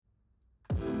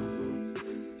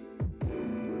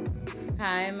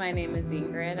Hi, my name is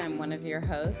Ingrid. I'm one of your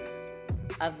hosts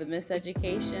of the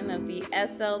Miseducation of the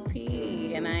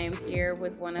SLP, and I am here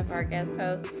with one of our guest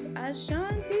hosts,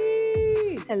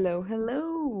 Ashanty. Hello,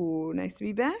 hello. Nice to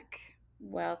be back.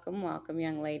 Welcome, welcome,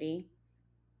 young lady.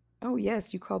 Oh,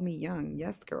 yes, you called me young.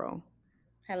 Yes, girl.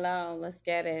 Hello, let's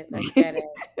get it. Let's get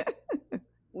it.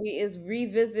 We is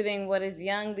revisiting what is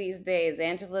young these days.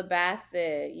 Angela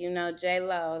Bassett, J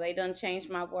Lo. They done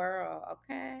changed my world.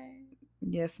 Okay.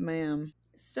 Yes, ma'am.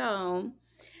 So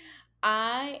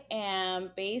I am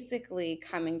basically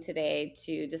coming today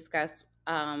to discuss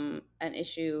an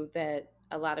issue that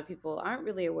a lot of people aren't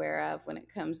really aware of when it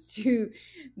comes to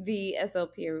the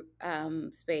SLP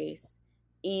space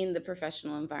in the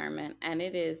professional environment, and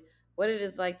it is what it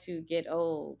is like to get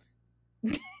old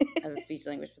as a speech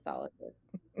language pathologist.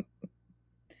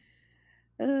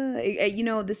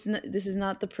 This is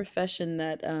not the profession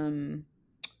that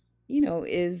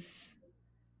is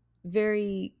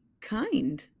very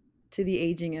kind to the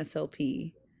aging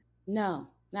SLP. No,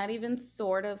 not even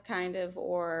sort of, kind of,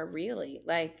 or really.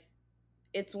 Like,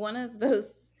 it's one of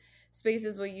those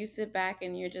spaces where you sit back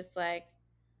and you're just like,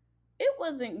 it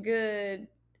wasn't good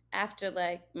after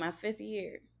like my fifth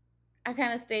year. I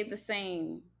kind of stayed the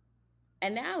same,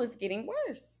 and now it's getting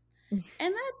worse.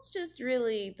 And that's just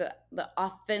really the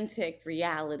authentic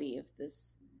reality of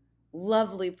this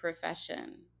lovely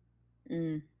profession.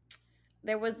 Mm.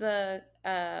 There was a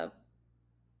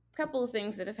couple of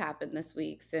things that have happened this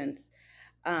week since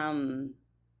um,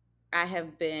 I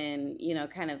have been,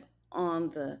 kind of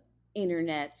on the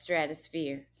internet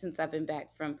stratosphere since I've been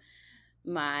back from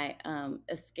my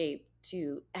escape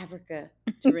to Africa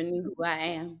to renew who I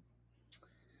am.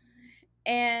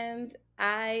 And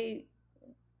I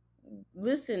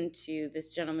listened to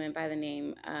this gentleman by the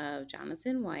name of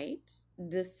Jonathon White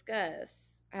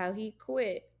discuss how he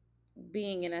quit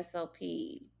being an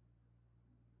SLP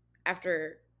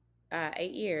after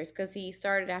 8 years because he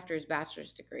started after his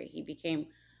bachelor's degree. He became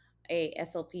a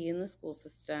SLP in the school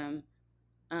system.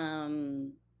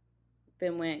 Um,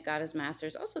 then went, got his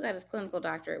master's, also got his clinical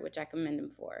doctorate, which I commend him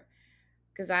for.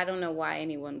 Because I don't know why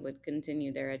anyone would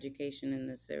continue their education in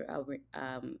this,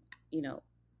 you know,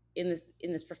 in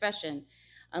this profession,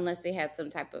 unless they had some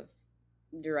type of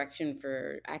direction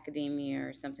for academia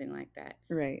or something like that.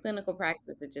 Right, Clinical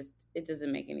practice, it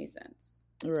doesn't make any sense.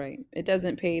 right. It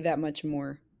doesn't pay that much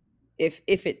more, if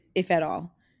at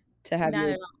all, to have Not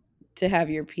your at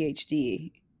all.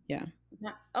 PhD. Yeah.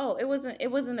 Oh, it wasn't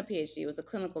a PhD. It was a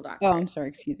clinical Oh, I'm doctorate. sorry.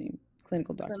 Excuse me.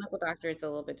 Clinical doctor. Clinical doctorate's a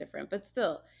little bit different, but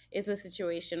still, it's a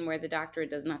situation where the doctorate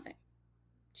does nothing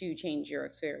to change your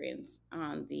experience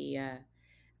on the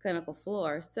clinical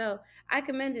floor. So I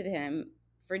commended him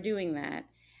for doing that.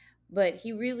 But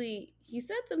he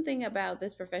said something about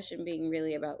this profession being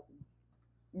really about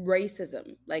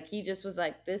racism. Like he just was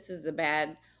like, this is a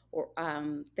bad or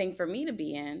thing for me to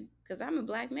be in because I'm a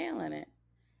black male in it.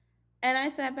 And I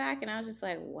sat back and I was just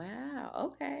like, wow,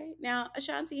 okay. Now,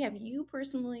 Ashanti, have you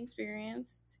personally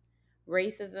experienced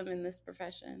racism in this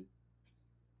profession?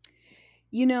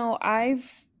 You know, I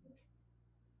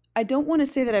don't want to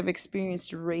say that I've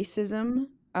experienced racism.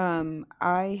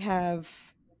 I have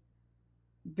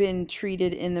been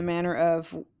treated in the manner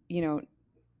of, you know,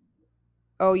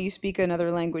 oh, you speak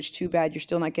another language, too bad, you're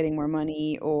still not getting more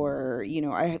money. Or,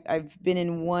 I've been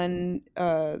in one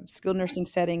skilled nursing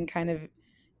setting kind of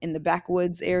in the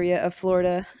backwoods area of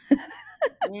Florida,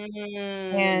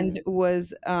 and Mm.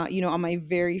 was, on my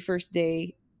very first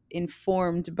day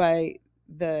informed by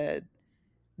the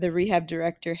rehab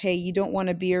director, hey, you don't want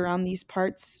to be around these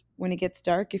parts when it gets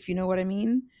dark, if you know what I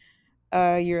mean.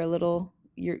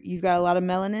 You've got a lot of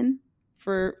melanin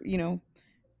for,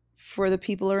 for the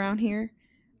people around here.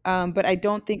 But I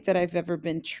don't think that I've ever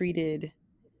been treated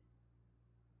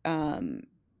um,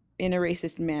 in a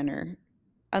racist manner,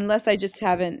 unless I just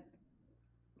haven't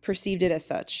perceived it as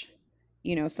such.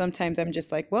 Sometimes I'm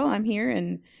just like, well, I'm here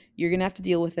and you're gonna have to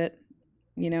deal with it.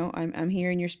 I'm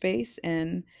here in your space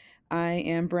and I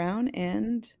am brown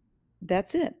and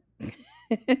that's it.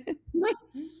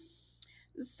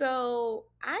 So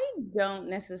I don't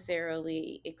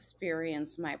necessarily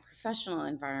experience my professional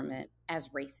environment as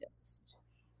racist.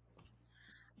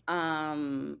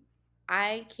 Um,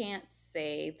 I can't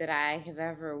say that I have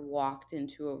ever walked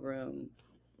into a room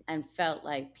and felt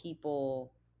like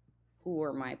people who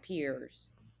were my peers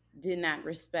did not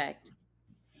respect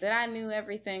that I knew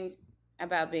everything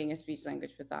about being a speech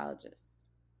language pathologist.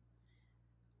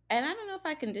 And I don't know if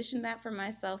I conditioned that for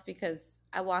myself because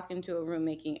I walk into a room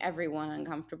making everyone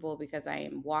uncomfortable because I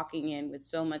am walking in with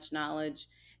so much knowledge,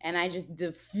 and I just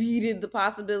defeated the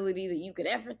possibility that you could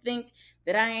ever think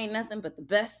that I ain't nothing but the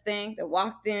best thing that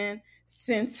walked in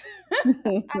since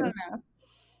I don't know.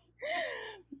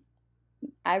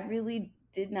 I really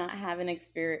did not have an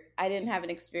experience. I didn't have an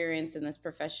experience in this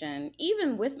profession,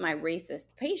 even with my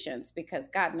racist patients, because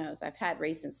God knows I've had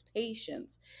racist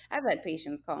patients. I've had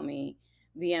patients call me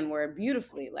the N word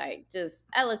beautifully, like just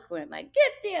eloquent, like,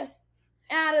 get this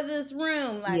out of this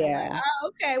room. Like, I'm like, Yeah. oh,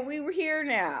 okay, we were here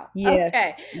now. Yes.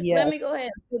 Okay, let Yes. me go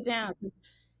ahead and sit down.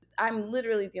 I'm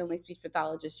literally the only speech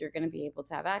pathologist you're going to be able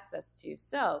to have access to.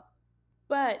 So,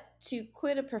 but to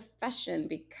quit a profession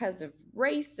because of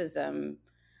racism,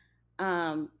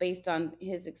 based on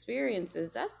his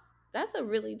experiences, that's a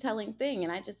really telling thing.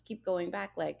 And I just keep going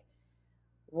back, like,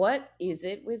 what is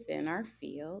it within our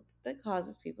field that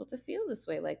causes people to feel this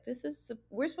way? Like,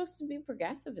 we're supposed to be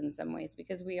progressive in some ways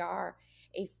because we are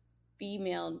a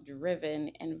female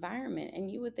driven environment,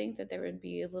 and you would think that there would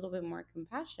be a little bit more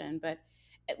compassion, but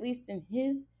at least in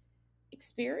his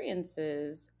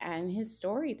experiences and his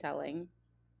storytelling,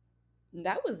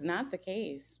 that was not the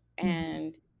case. Mhm.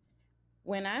 And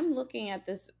when I'm looking at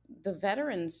the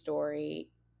veteran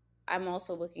story, I'm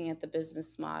also looking at the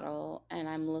business model, and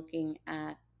I'm looking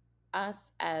at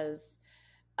us as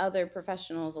other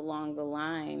professionals along the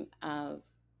line of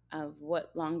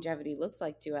what longevity looks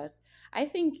like to us. I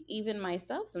think even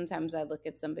myself, sometimes I look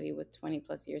at somebody with 20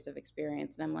 plus years of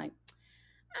experience and I'm like,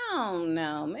 I don't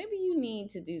know, maybe you need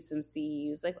to do some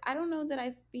CEUs. Like, I don't know that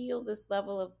I feel this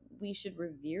level of we should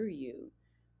revere you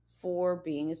for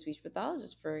being a speech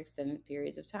pathologist for extended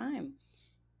periods of time.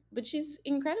 But she's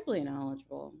incredibly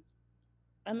knowledgeable.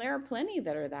 And there are plenty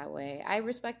that are that way. I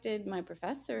respected my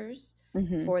professors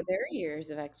Mhm. for their years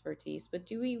of expertise, but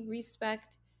do we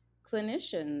respect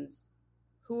clinicians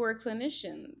who are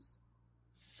clinicians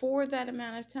for that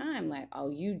amount of time? Like, oh,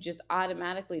 you just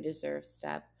automatically deserve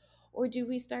stuff. Or do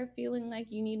we start feeling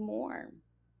like you need more?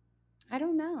 I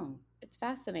don't know. It's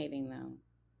fascinating though.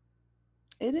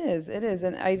 It is,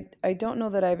 and I don't know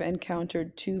that I've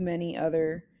encountered too many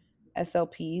other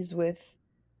SLPs with,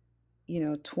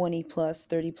 20 plus,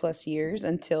 30 plus years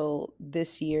until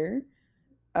this year.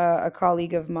 A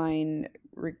colleague of mine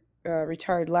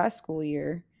retired last school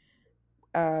year.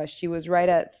 She was right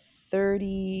at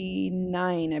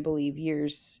 39, I believe,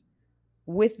 years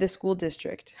with the school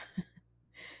district.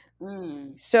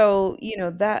 Mm, So,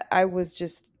 that I was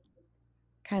just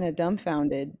kind of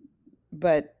dumbfounded.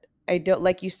 But I don't,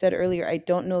 like you said earlier, I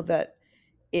don't know that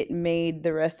it made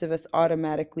the rest of us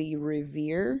automatically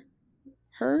revere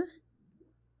her.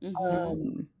 mm-hmm.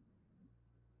 Um,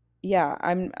 yeah,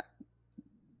 I'm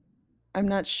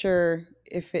not sure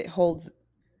if it holds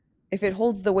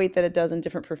the weight that it does in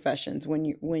different professions when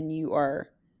you are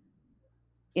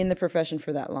in the profession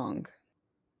for that long.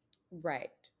 Right.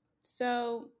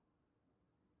 So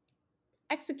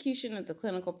execution of the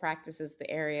clinical practice is the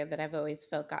area that I've always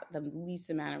felt got the least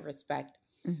amount of respect.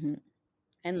 Hmm.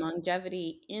 And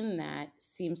longevity in that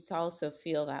seems to also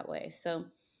feel that way. So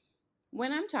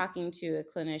when I'm talking to a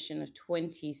clinician of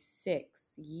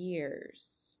 26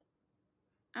 years,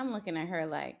 I'm looking at her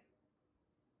like,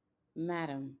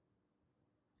 Madam.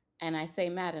 And I say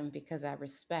madam because I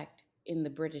respect in the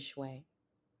British way.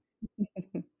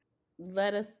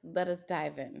 Let us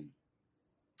dive in.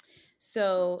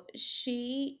 So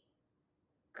she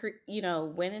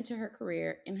went into her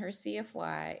career in her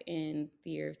CFY in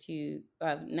the year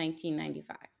of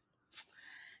 1995.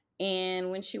 And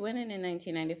when she went in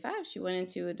 1995, she went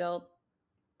into adult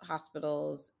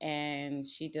hospitals and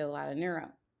she did a lot of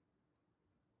neuro.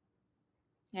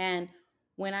 And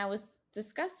when I was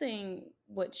discussing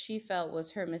what she felt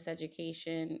was her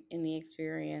miseducation in the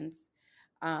experience,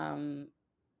 um,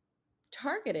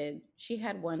 targeted, she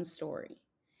had one story.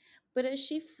 But as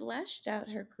she fleshed out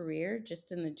her career,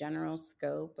 just in the general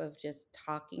scope of just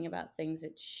talking about things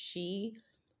that she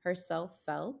herself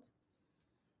felt,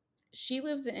 she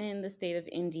lives in the state of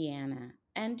Indiana.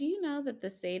 And do you know that the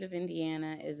state of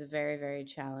Indiana is a very, very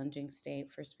challenging state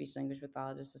for speech language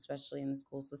pathologists, especially in the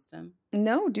school system?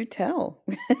 No, do tell.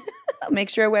 I'll make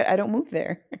sure I don't move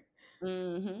there.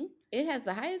 It has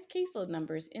the highest caseload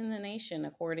numbers in the nation,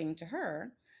 according to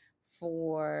her,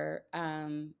 for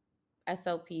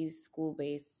SLP's school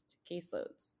based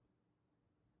caseloads.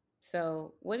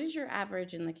 So, what is your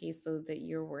average in the caseload that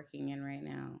you're working in right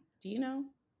now? Do you know?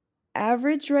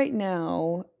 Average right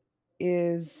now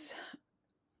is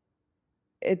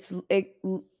it's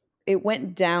it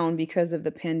went down because of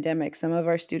the pandemic. Some of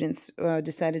our students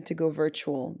decided to go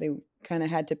virtual. They kind of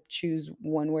had to choose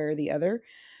one way or the other.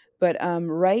 But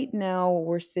right now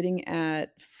we're sitting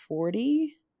at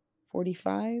 40,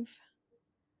 45.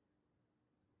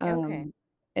 Okay. Um,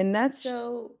 and that's,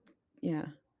 So yeah.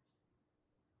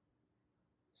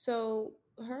 so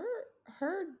her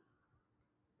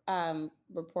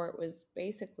report was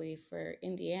basically for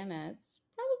Indiana. It's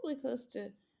probably close to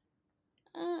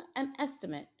an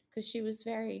estimate because she was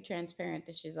very transparent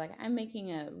that she's like, I'm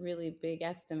making a really big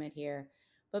estimate here.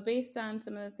 But based on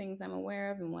some of the things I'm aware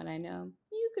of and what I know,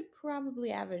 you could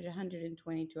probably average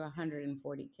 120 to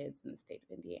 140 kids in the state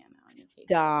of Indiana on your caseload.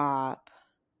 Stop.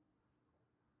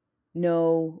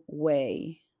 No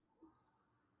way.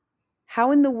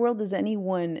 How in the world is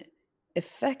anyone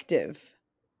effective,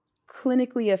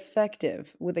 clinically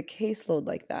effective with a caseload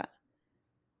like that?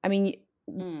 I mean,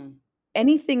 Mm,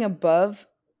 anything above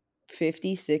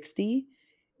 50, 60,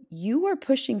 you are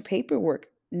pushing paperwork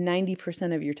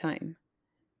 90% of your time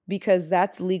because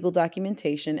that's legal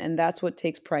documentation and that's what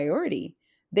takes priority.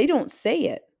 They don't say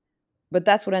it, but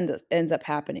that's what ends up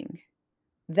happening.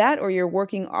 That or you're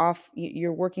working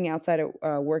outside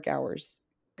of work hours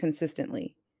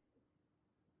consistently.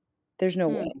 There's no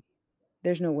way. hmm.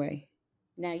 There's no way.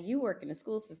 Now you work in a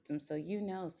school system, so you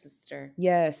know, sister.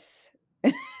 Yes.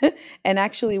 And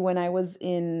actually, when I was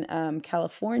in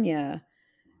California,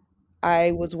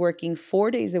 I was working 4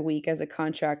 days a week as a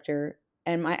contractor,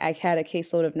 and I had a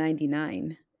caseload of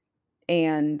 99.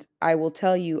 And I will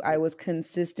tell you, I was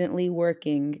consistently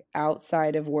working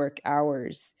outside of work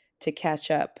hours to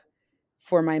catch up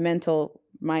for my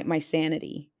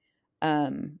sanity.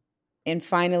 Um, and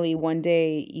finally, one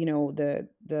day,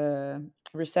 the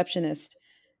receptionist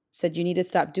said, "You need to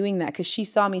stop doing that," because she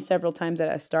saw me several times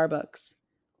at a Starbucks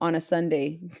on a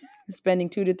Sunday, spending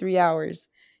 2 to 3 hours.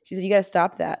 She said, "You got to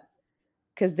stop that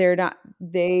because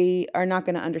they are not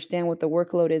going to understand what the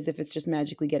workload is if it's just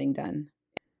magically getting done."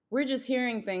 We're just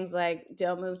hearing things like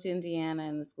 "Don't move to Indiana"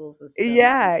 in the school systems.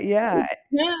 Yeah, yeah.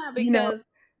 Yeah, You know, because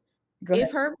go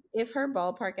ahead. if her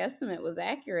ballpark estimate was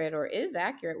accurate or is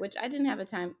accurate, which I didn't have the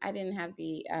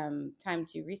time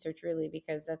to research really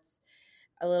because that's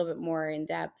a little bit more in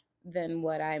depth than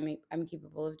what I'm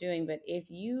capable of doing. But if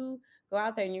you go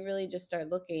out there and you really just start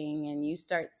looking and you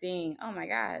start seeing, oh my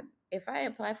God, if I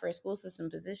apply for a school system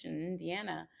position in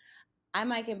Indiana, I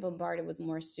might get bombarded with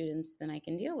more students than I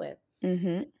can deal with.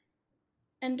 Mhm.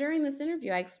 And during this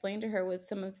interview, I explained to her with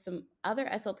some other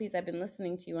SLPs I've been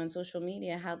listening to on social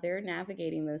media how they're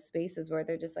navigating those spaces where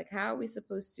they're just like, how are we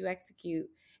supposed to execute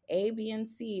A, B, and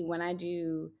C when I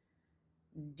do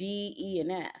D, E,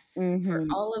 and F for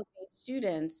Mhm. all of these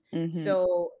students? Mhm.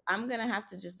 So I'm gonna have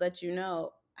to just let you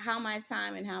know how my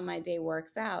time and how my day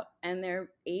works out. And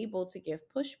they're able to give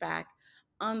pushback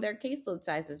on their caseload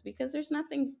sizes because there's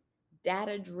nothing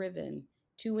data driven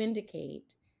to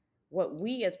indicate what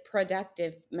we as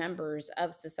productive members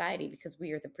of society, because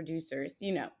we are the producers,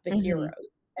 the Mhm. heroes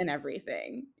and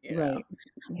everything, Right.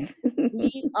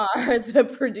 we are the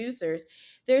producers.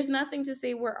 There's nothing to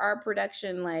say where our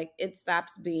production, like, it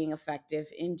stops being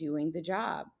effective in doing the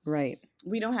job. Right.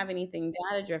 We don't have anything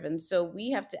data driven. So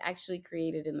we have to actually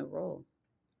create it in the role.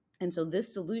 And so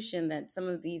this solution that some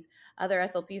of these other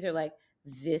SLPs are like,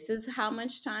 this is how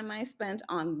much time I spent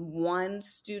on one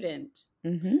student.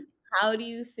 Mhm. How do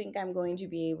you think I'm going to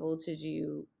be able to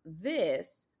do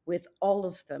this with all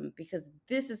of them? Because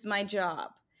this is my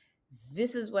job.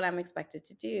 This is what I'm expected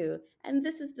to do. And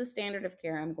this is the standard of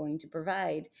care I'm going to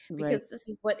provide Right. because this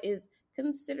is what is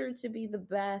considered to be the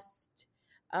best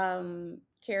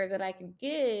care that I can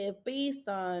give based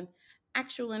on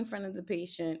actual in front of the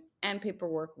patient and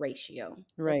paperwork ratio. Let's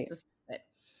Right. discuss it.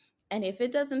 And if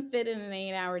it doesn't fit in an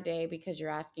 8-hour day because you're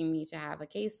asking me to have a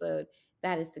caseload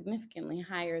that is significantly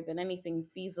higher than anything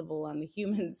feasible on the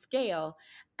human scale,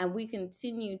 and we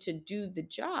continue to do the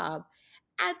job,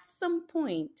 at some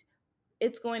point,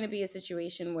 it's going to be a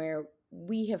situation where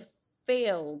we have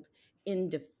failed in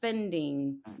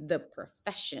defending the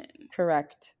profession.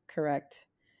 Correct. Correct.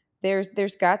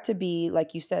 There's got to be,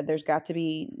 like you said, there's got to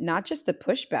be not just the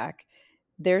pushback.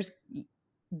 There's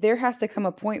there has to come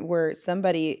a point where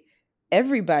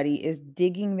everybody is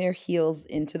digging their heels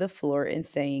into the floor and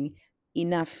saying,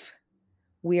 "Enough.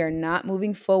 We are not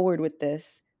moving forward with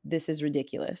this. This is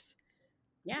ridiculous."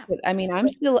 Yeah. But, I mean, I'm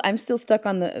still stuck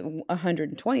on the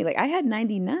 120. Like, I had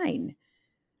 99.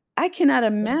 I cannot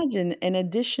imagine an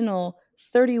additional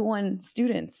 31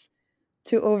 students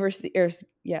to oversee, or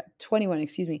yeah, 21,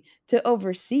 excuse me, to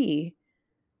oversee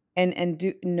and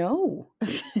do no.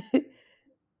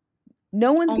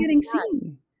 No one's Oh my getting God.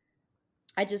 seen.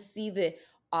 I just see the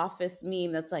office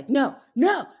meme that's like, no,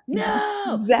 no, no,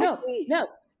 no, Exactly. no,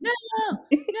 no, no,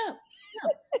 no,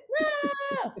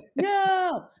 no,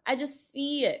 no. I just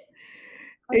see it.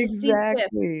 Or just see the GIF.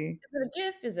 Exactly. Is it a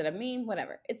GIF? Is it a meme?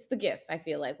 Whatever. It's the GIF, I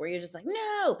feel like, where you're just like,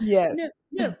 no, Yes. no,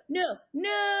 no, no,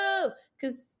 no.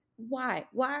 Because why?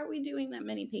 Why are we doing that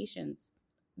many patients,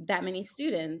 that many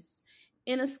students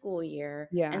in a school year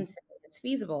Yeah. and saying it's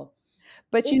feasible?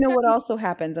 But you It's know got what also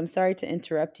happens? I'm sorry to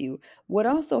interrupt you. What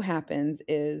also happens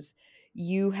is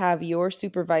you have your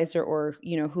supervisor or,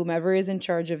 whomever is in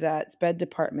charge of that sped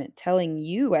department telling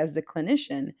you as the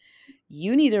clinician,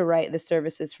 you need to write the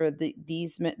services for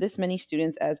this many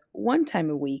students as one time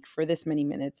a week for this many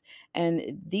minutes, and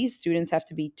these students have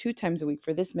to be two times a week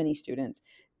for this many students.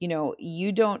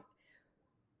 You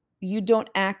don't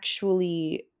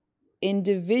actually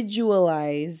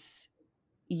individualize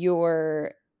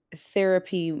your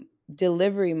therapy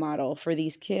delivery model for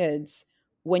these kids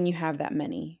when you have that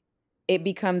many. It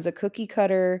becomes a cookie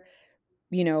cutter,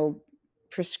 you know,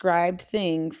 prescribed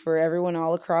thing for everyone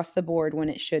all across the board when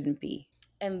it shouldn't be.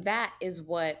 And that is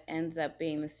what ends up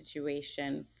being the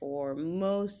situation for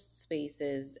most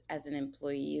spaces as an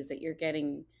employee, is that you're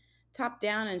getting top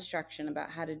down instruction about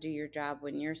how to do your job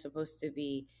when you're supposed to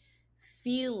be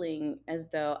feeling as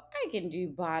though I can do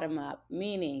bottom up,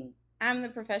 meaning I'm the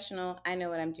professional, I know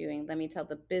what I'm doing, let me tell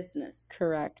the business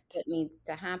Correct. what needs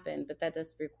to happen. But that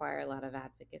does require a lot of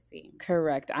advocacy.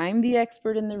 Correct. I'm the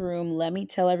expert in the room. Let me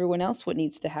tell everyone else what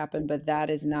needs to happen, but that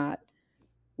is not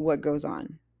what goes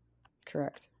on.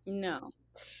 Correct. No.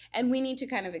 And we need to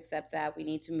kind of accept that. We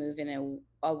need to move in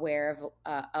a aware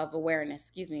of awareness.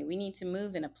 Excuse me. We need to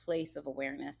move in a place of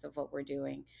awareness of what we're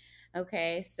doing.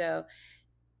 Okay, so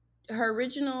her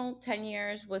original 10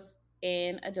 years was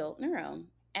in adult neuro,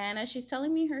 and as she's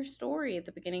telling me her story at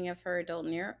the beginning of her adult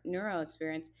neuro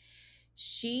experience,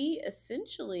 she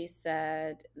essentially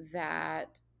said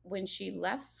that when she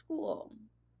left school,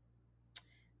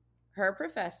 her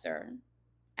professor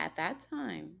at that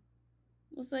time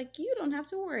was like, you don't have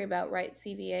to worry about right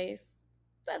CVAs.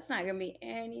 That's not going to be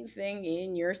anything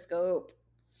in your scope.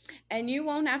 And you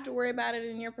won't have to worry about it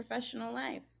in your professional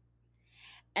life.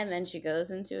 And then she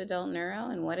goes into adult neuro,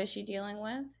 and what is she dealing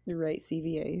with? You're right,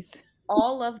 CVAs.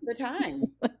 All of the time.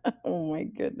 Oh my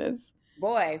goodness.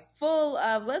 Boy, full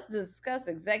of, let's discuss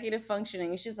executive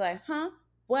functioning. And she's like, huh?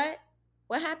 What?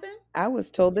 What happened? I was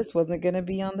told this wasn't going to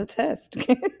be on the test.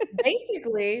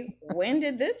 Basically, when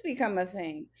did this become a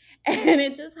thing? And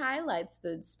it just highlights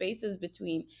the spaces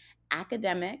between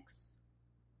academics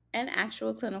and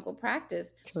actual clinical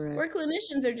practice, where Correct.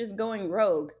 clinicians are just going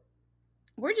rogue.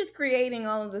 We're just creating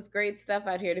all of this great stuff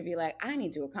out here to be like, I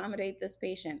need to accommodate this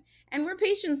patient. And we're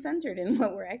patient centered in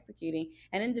what we're executing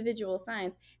and individual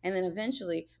science. And then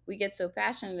eventually we get so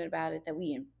passionate about it that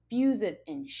we infuse it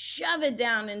and shove it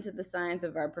down into the science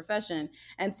of our profession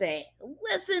and say,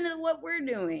 listen to what we're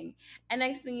doing. And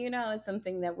next thing you know, it's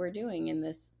something that we're doing in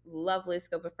this lovely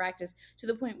scope of practice, to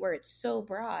the point where it's so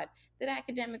broad that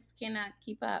academics cannot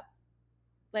keep up.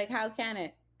 Like, how can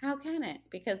it? How can it?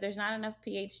 Because there's not enough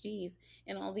PhDs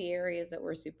in all the areas that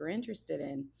we're super interested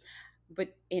in.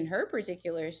 But in her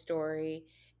particular story,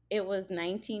 it was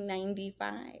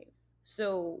 1995.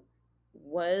 So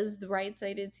was the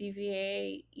right-sided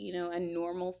CVA, a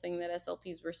normal thing that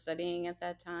SLPs were studying at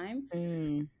that time?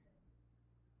 Mm.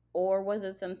 Or was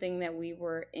it something that we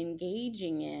were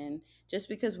engaging in just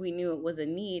because we knew it was a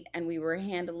need, and we were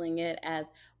handling it as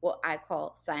what I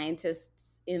call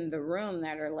scientists in the room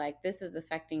that are like, this is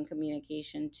affecting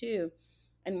communication too?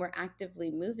 And we're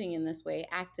actively moving in this way,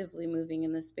 actively moving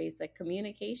in this space. Like,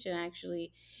 communication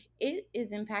actually, it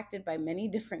is impacted by many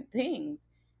different things.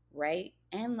 Right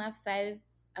and left sides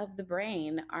of the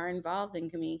brain are involved in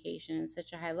communication in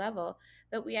such a high level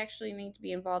that we actually need to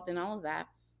be involved in all of that,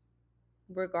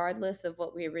 regardless of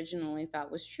what we originally thought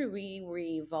was true. We were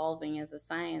evolving as a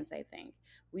science, I think.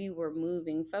 We were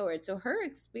moving forward. So her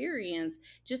experience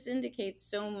just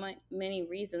indicates many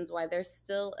reasons why there's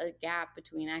still a gap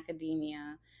between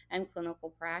academia and clinical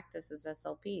practice as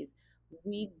SLPs.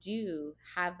 We do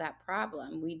have that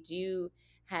problem. We do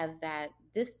have that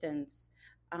distance.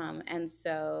 And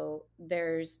so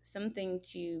there's something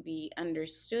to be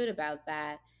understood about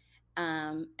that.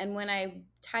 And when I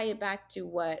tie it back to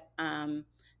what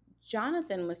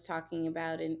Jonathon was talking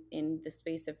about in the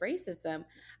space of racism,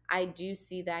 I do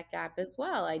see that gap as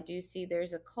well. I do see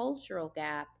there's a cultural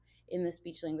gap in the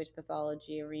speech language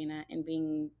pathology arena in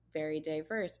being very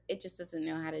diverse. It just doesn't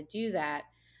know how to do that.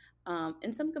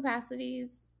 In some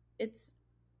capacities, it's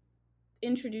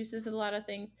introduces a lot of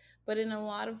things, but in a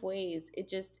lot of ways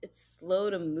it's slow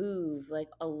to move, like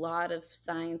a lot of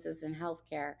sciences in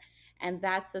healthcare. And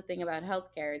that's the thing about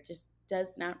healthcare, it just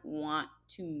does not want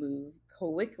to move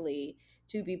quickly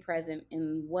to be present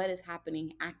in what is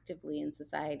happening actively in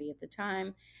society at the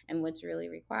time and what's really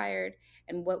required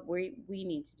and what we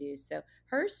need to do. So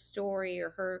her story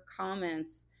or her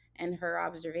comments and her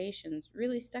observations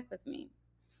really stuck with me.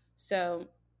 So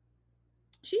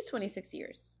she's 26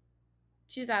 years.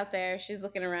 She's out there, she's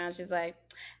looking around, she's like,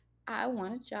 I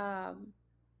want a job.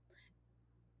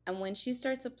 And when she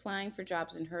starts applying for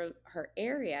jobs in her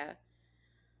area,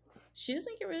 she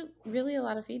doesn't get really a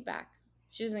lot of feedback.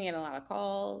 She doesn't get a lot of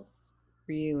calls.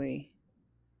 Really?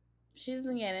 She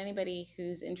doesn't get anybody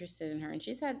who's interested in her. And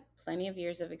she's had plenty of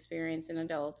years of experience in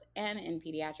adults and in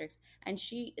pediatrics. And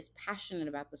she is passionate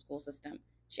about the school system.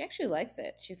 She actually likes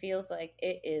it. She feels like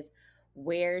it is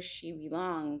where she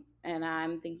belongs. And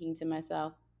I'm thinking to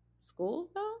myself, schools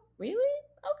though? Really?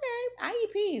 Okay.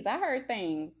 IEPs. I heard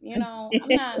things. I'm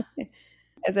not.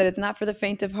 I said it's not for the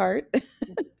faint of heart.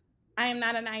 I am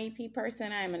not an IEP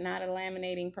person. I am not a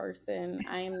laminating person.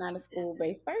 I am not a school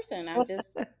based person.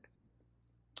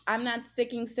 I'm not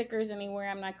sticking stickers anywhere.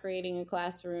 I'm not creating a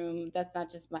classroom. That's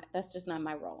just not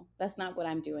my role. That's not what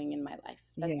I'm doing in my life.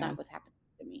 That's Yeah. not what's happening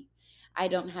to me. I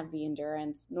don't have the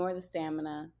endurance nor the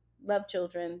stamina. Love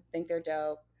children, think they're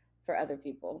dope for other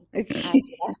people. That's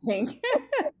what I think.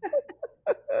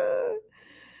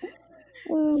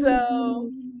 Oh my So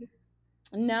goodness.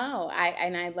 no,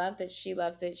 I love that she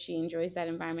loves it. She enjoys that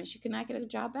environment. She could not get a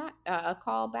job back, a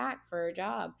call back for a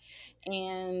job,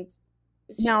 and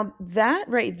sh Now that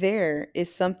right there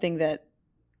is something that,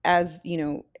 as you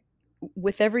know,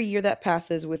 with every year that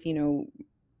passes, with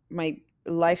my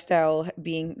lifestyle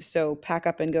being so pack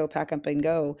up and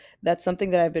go, that's something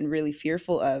that I've been really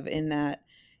fearful of, in that,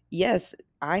 yes,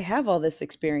 I have all this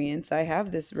experience, I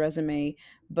have this resume,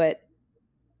 but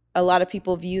a lot of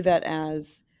people view that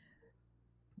as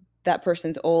that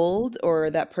person's old, or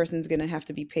that person's going to have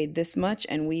to be paid this much,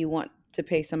 and we want to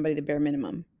pay somebody the bare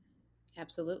minimum.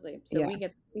 Absolutely. So Yeah. we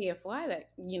get the CFY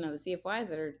that, the CFYs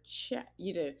that are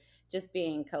just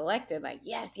being collected like,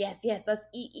 yes, yes, yes, let's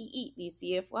eat these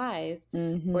CFYs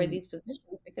for Mhm. these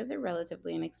positions because they're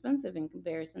relatively inexpensive in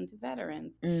comparison to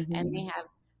veterans and they Mhm. have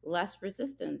less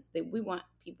resistance. That we want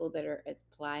people that are as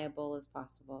pliable as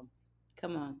possible.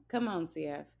 Come on,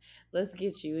 CF. Let's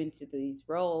get you into these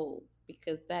roles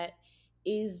because that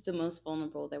is the most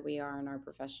vulnerable that we are in our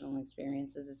professional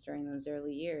experiences is during those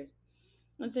early years.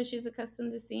 And so she's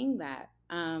accustomed to seeing that.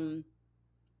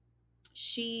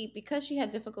 Because she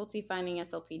had difficulty finding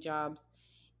SLP jobs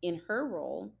in her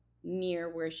role near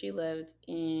where she lived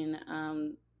in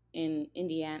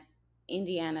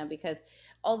Indiana, because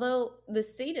although the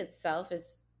state itself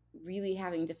is really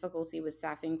having difficulty with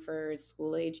staffing for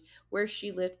school age, where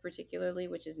she lived particularly,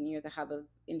 which is near the hub of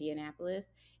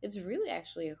Indianapolis, it's really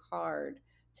actually hard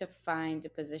to find a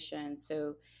position.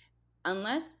 So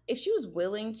unless if she was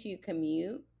willing to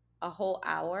commute a whole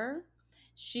hour,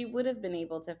 she would have been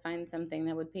able to find something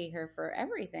that would pay her for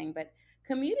everything. But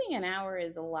commuting an hour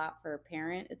is a lot for a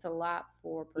parent. It's a lot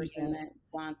for a person Yes. that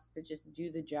wants to just do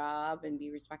the job and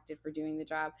be respected for doing the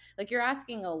job. Like you're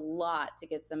asking a lot to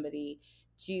get somebody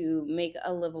to make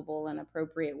a livable and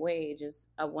appropriate wage is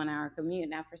a 1 hour commute.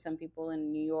 Now, for some people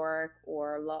in New York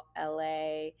or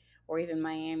LA or even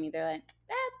Miami, they're like,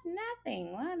 that's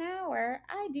nothing. 1 hour.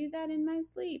 I do that in my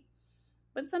sleep.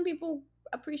 But some people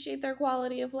appreciate their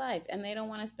quality of life and they don't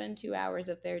want to spend 2 hours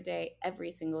of their day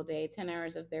every single day, 10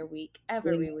 hours of their week In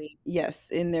every week. Yes,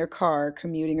 in their car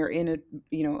commuting, or in a,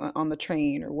 on the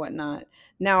train or whatnot.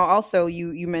 Now, also,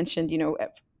 you mentioned,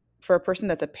 for a person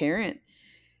that's a parent,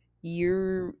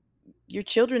 your your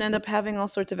children end up having all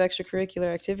sorts of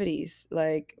extracurricular activities.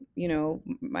 Like,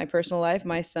 my personal life,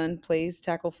 my son plays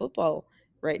tackle football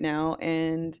right now,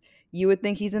 and you would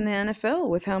think he's in the NFL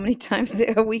with how many times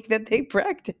a week that they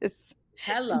practice.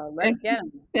 Hello, let's and, get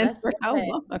them. and Let's for get how it.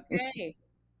 long? Okay.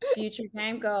 Future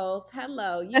game goals.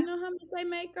 Hello. You know how much they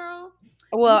make, girl? You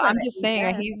Well, better I'm just saying,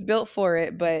 invest. he's built for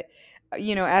it, but,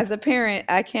 as a parent,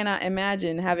 I cannot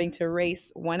imagine having to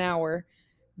race 1 hour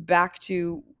back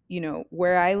to,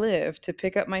 where I live, to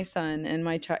pick up my son and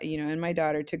my child, and my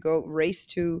daughter, to go race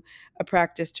to a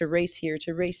practice, to race here,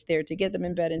 to race there, to get them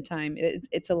in bed in time.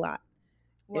 It's a lot.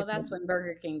 Well, It's a that's when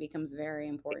Burger King becomes very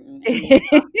important and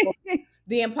lot.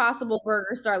 the impossible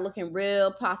burgers start looking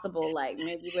real possible. Like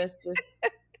maybe let's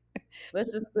Put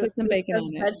some bacon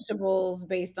discuss on vegetables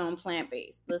based on plant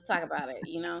based. Let's talk about it.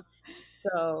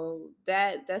 So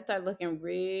that started looking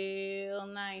real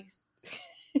nice.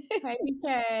 Hey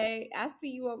BK, I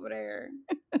see you over there.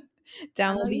 it.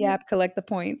 I know Download the you app, collect the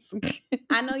points.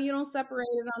 I know you don't separate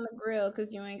it on the grill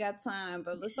because you ain't got time,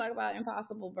 but let's talk about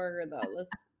Impossible Burger though.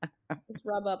 Let's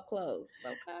rub up close.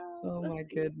 Okay. Oh my Let's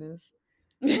see. goodness.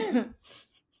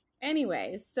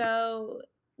 Anyway, so,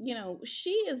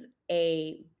 she is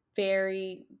a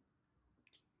very,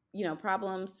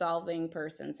 problem solving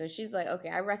person. So she's like, okay,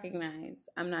 I recognize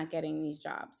I'm not getting these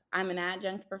jobs. I'm an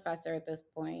adjunct professor at this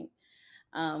point.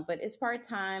 But it's part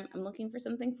time. I'm looking for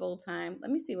something full time.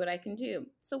 Let me see what I can do.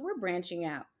 So we're branching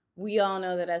out. We all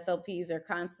know that SLPs are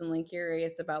constantly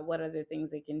curious about what other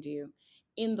things they can do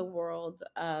in the world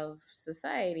of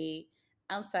society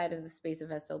outside of the space of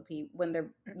SLP when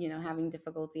they're, having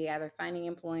difficulty either finding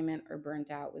employment or burnt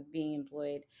out with being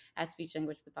employed as speech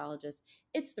language pathologists.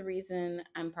 It's the reason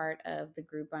I'm part of the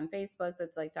group on Facebook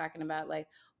that's like talking about like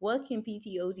what can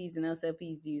PTOTs and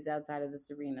SLPs do outside of this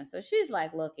arena. So she's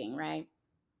like looking, right?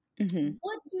 Hmm.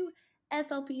 What do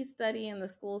SLPs study in the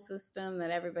school system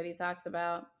that everybody talks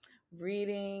about?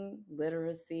 Reading,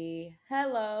 literacy.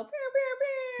 Hello.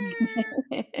 Pew,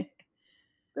 pew, pew.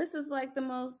 This is like the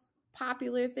most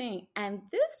popular thing. And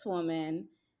this woman,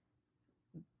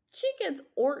 she gets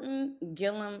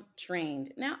Orton-Gillingham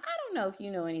trained. Now, I don't know if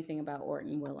you know anything about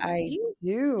Orton-Gillingham. Do I you? Do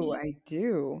do. you? I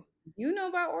do. You know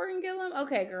about Orton-Gillingham?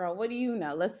 Okay, girl. What do you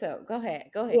know? Let's go. Go ahead.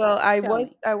 Go ahead. Well, Tell me.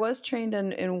 I was trained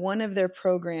in one of their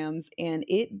programs, and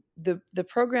the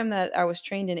program that I was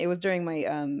trained in, it was during my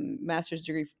master's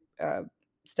degree uh,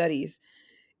 studies.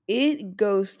 It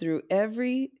goes through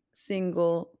every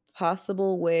single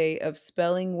possible way of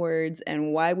spelling words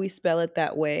and why we spell it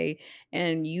that way,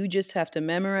 and you just have to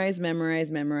memorize,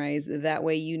 memorize, memorize. That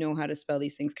way, you know how to spell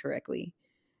these things correctly.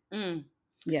 Mm,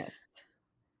 Yes.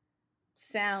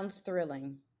 sounds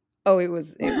thrilling. Oh, it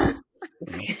was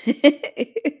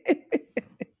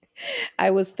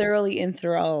I was thoroughly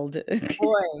enthralled.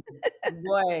 Boy,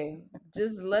 boy,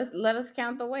 just let us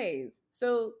count the ways.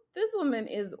 So this woman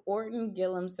is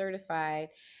Orton-Gillingham certified,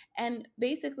 and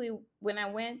basically, when I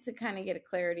went to kind of get a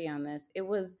clarity on this, it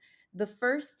was the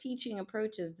first teaching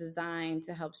approaches designed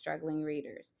to help struggling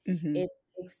readers. Mhm, It's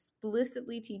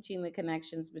explicitly teaching the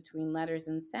connections between letters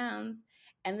and sounds,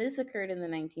 and this occurred in the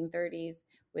 1930s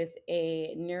with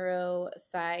a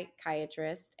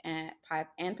neuropsychiatrist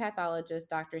and pathologist,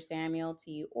 Dr. Samuel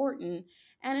T. Orton,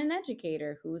 and an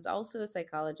educator who's also a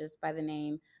psychologist by the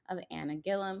name of Anna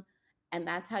Gillam. And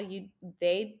that's how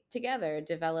they together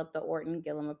developed the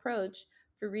Orton-Gillingham approach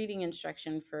for reading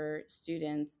instruction for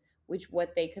students, which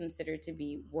what they consider to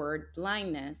be word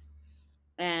blindness,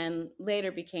 and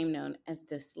later became known as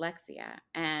dyslexia.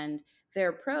 And their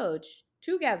approach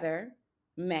together,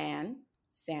 man,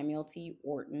 Samuel T.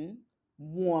 Orton,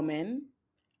 woman,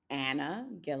 Anna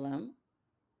Gillam,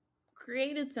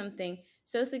 created something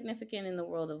so significant in the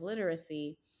world of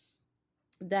literacy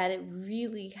that it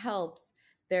really helps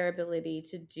their ability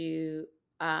to do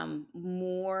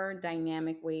more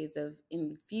dynamic ways of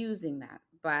infusing that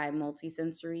by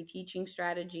multisensory teaching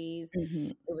strategies. mhm.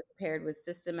 It was paired with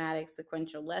systematic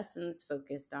sequential lessons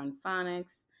focused on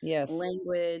phonics, Yes.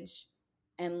 language,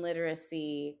 and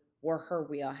literacy were her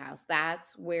wheelhouse.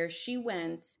 That's where she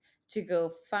went to go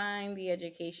find the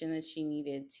education that she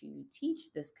needed to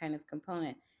teach this kind of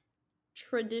component.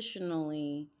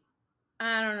 Traditionally,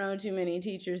 I don't know too many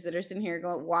teachers that are sitting here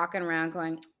walking around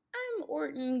going, I'm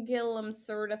Orton-Gillingham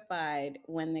certified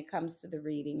when it comes to the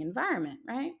reading environment,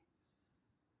 right?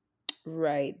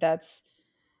 Right, that's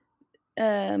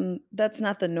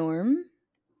not the norm.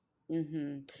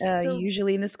 Hmm. So,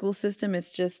 Usually in the school system,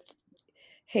 it's just,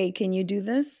 "Hey, can you do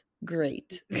this?"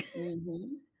 "Great." mhm.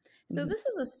 So Mhm, this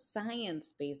is a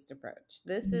science-based approach.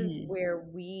 This is mhm, where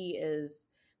we as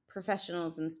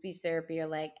professionals in speech therapy are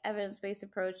like evidence-based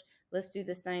approach. Let's do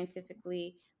this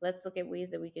scientifically. Let's look at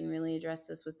ways that we can really address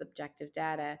this with objective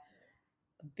data.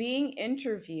 Being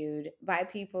interviewed by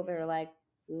people that are like,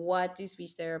 what do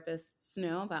speech therapists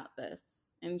know about this?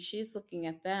 And she's looking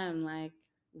at them like,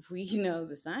 we know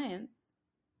the science.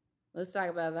 Let's talk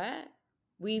about that.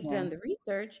 We've yeah, done the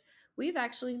research. We've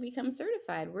actually become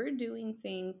certified. We're doing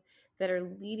things that are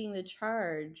leading the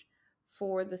charge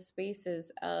for the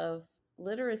spaces of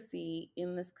literacy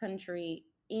in this country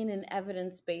in an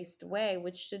evidence based way,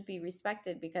 which should be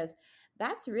respected because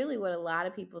that's really what a lot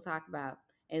of people talk about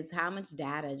is how much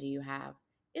data do you have?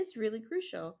 It's really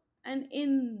crucial. And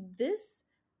in this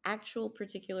actual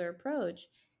particular approach,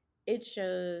 it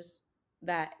shows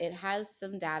that it has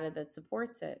some data that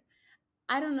supports it.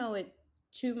 I don't know it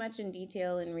too much in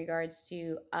detail in regards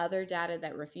to other data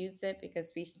that refutes it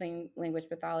because language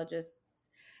pathologists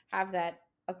have that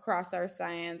across our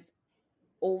science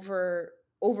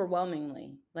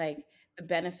overwhelmingly, like the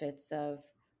benefits of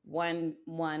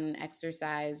one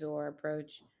exercise or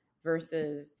approach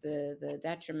versus the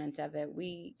detriment of it.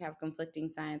 We have conflicting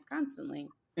science constantly,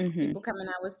 mhm. people coming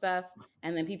out with stuff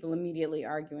and then people immediately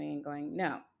arguing and going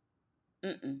no.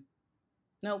 Mm-mm.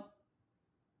 Nope,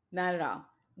 not at all.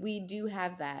 We do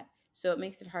have that. So it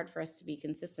makes it hard for us to be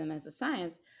consistent as a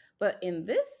science. But in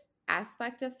this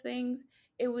aspect of things,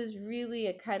 it was really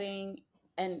a cutting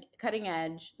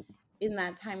edge in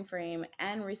that time frame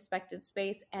and respected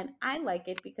space. And I like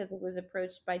it because it was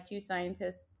approached by two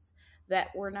scientists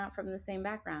that were not from the same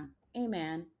background, a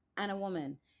man and a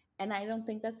woman. And I don't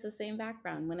think that's the same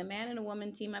background. When a man and a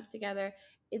woman team up together,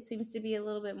 it seems to be a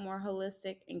little bit more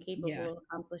holistic and capable Yeah. of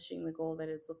accomplishing the goal that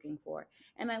it's looking for.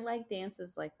 And I like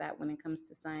dances like that when it comes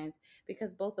to science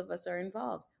because both of us are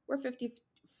involved. We're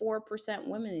 54%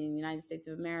 women in the United States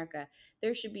of America.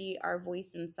 There should be our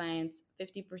voice in science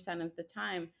 50% of the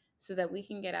time so that we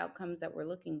can get outcomes that we're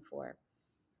looking for.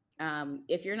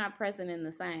 If you're not present in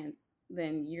the science,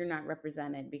 then you're not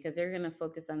represented because they're going to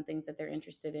focus on things that they're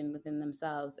interested in within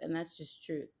themselves. And that's just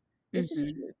truth. It's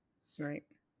just Hmm. truth. Right.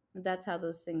 That's how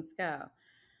those things go.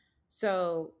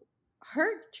 So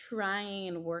her trying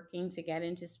and working to get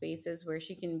into spaces where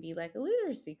she can be like a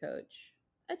literacy coach,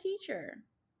 a teacher,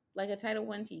 like a Title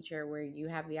I teacher, where you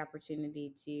have the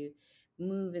opportunity to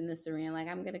move in this arena. Like,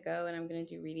 I'm going to go and I'm going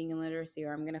to do reading and literacy,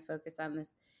 or I'm going to focus on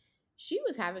this. She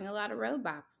was having a lot of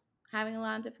roadblocks, having a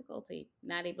lot of difficulty,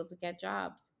 not able to get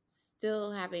jobs,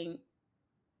 still having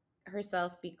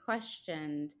herself be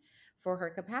questioned for her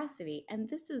capacity. And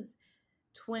this is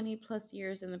 20 plus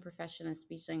years in the profession as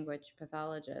speech language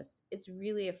pathologist. It's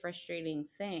really a frustrating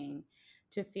thing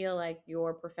to feel like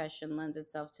your profession lends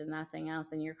itself to nothing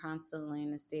else and you're constantly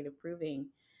in a state of proving,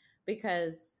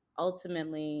 because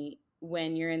ultimately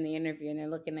when you're in the interview and they're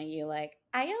looking at you like,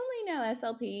 I only know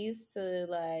SLPs to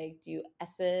like do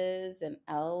S's and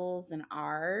L's and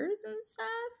R's and stuff.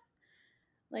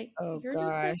 Like, Oh you're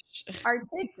just like gosh.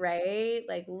 artic, right?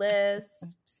 Like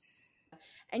lisps.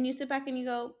 And you sit back and you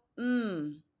go,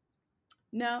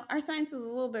 no, our science is a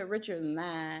little bit richer than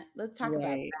that. Let's talk about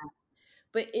Right. that.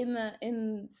 But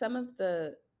in some of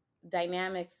the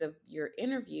dynamics of your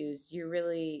interviews, you're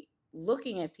really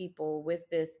looking at people with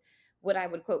this, what I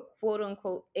would quote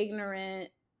unquote ignorant,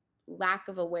 lack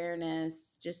of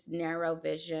awareness, just narrow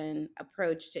vision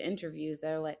approach to interviews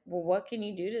that are like, well, what can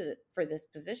you do for this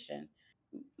position?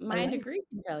 I My like. degree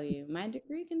can tell you. My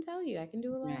degree can tell you I can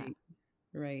do a lot. Right.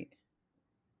 Right.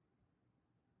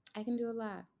 I can do a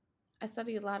lot. I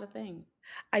study a lot of things.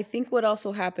 I think what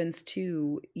also happens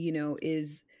too,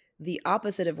 is the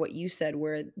opposite of what you said,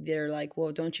 where they're like,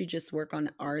 well, don't you just work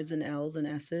on R's and L's and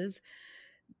S's?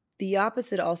 The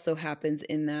opposite also happens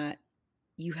in that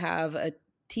you have a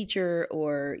teacher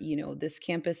or, this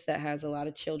campus that has a lot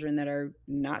of children that are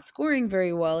not scoring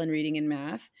very well in reading and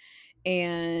math,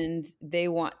 and they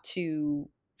want to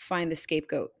find the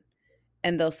scapegoat.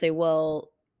 And they'll say, well,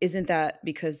 isn't that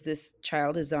because this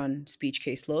child is on speech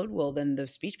caseload? Well, then the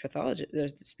speech pathologist, the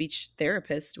speech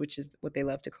therapist, which is what they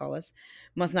love to call us,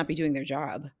 must not be doing their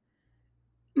job.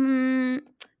 Mm,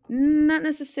 not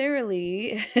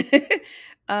necessarily.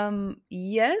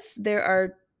 Yes, there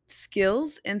are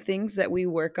skills and things that we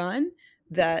work on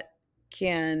that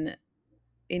can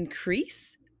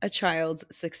increase a child's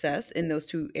success in those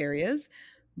two areas.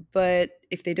 But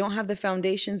if they don't have the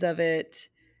foundations of it,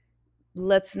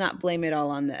 let's not blame it all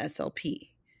on the SLP.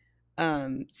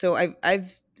 So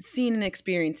I've seen and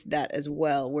experienced that as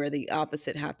well, where the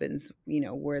opposite happens.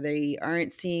 Where they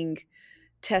aren't seeing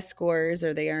test scores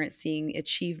or they aren't seeing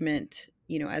achievement,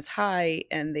 as high,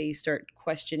 and they start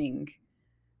questioning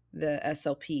the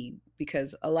SLP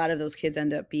because a lot of those kids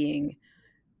end up being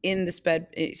in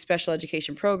the special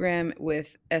education program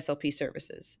with SLP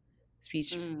services,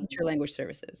 speech or language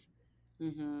services.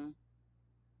 Mm-hmm.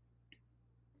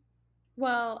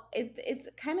 Well, it's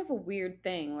kind of a weird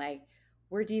thing. Like,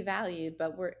 we're devalued,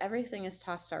 but we're everything is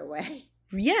tossed our way.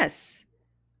 Yes,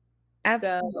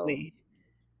 So absolutely.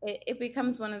 it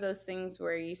becomes one of those things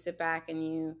where you sit back and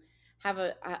you have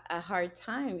a hard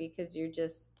time because you're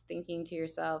just thinking to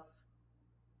yourself,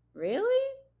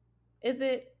 really? Is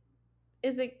it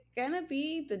gonna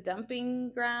be the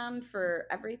dumping ground for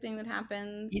everything that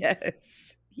happens?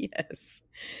 Yes. Yes.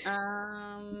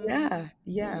 Um, Yeah,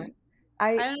 yeah.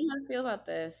 I I don't know how to feel about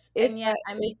this, it's and yet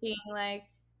a I'm making like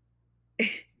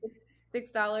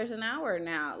 $6 an hour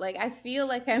now. Like, I feel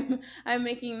like I'm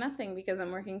making nothing because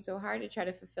I'm working so hard to try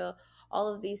to fulfill all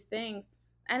of these things.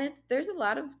 And there's a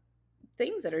lot of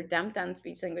things that are dumped on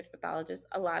speech language pathologists,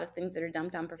 a lot of things that are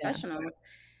dumped on yeah. professionals,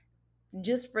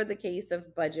 just for the case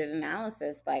of budget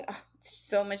analysis. Like, oh, it's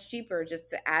so much cheaper just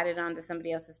to add it onto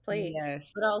somebody else's plate,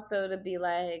 Yes. but also to be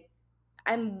like,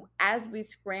 and as we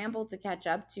scramble to catch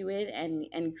up to it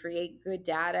and create good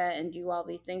data and do all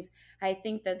these things, I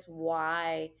think that's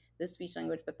why the speech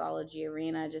language pathology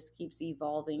arena just keeps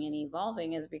evolving and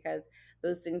evolving is because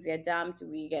those things get dumped.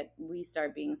 We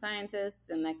start being scientists,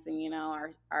 and next thing you know,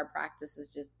 our practice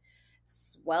is just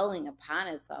swelling upon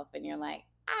itself, and you're like,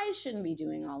 I shouldn't be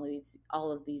doing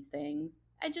all of these things.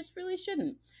 I just really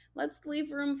shouldn't. Let's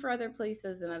leave room for other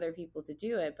places and other people to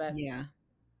do it. But Yeah.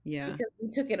 Yeah. because we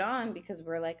took it on because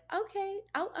we're like, okay,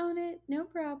 I'll own it, no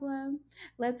problem.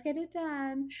 Let's get it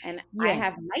done. And I Yeah.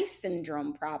 have nice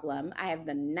syndrome problem. I have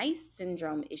the nice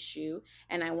syndrome issue,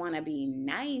 and I want to be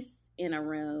nice in a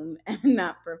room and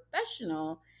not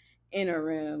professional in a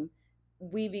room.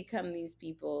 We become these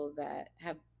people that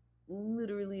have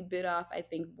literally bit off, I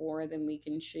think, more than we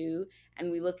can chew. And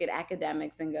we look at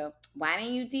academics and go, why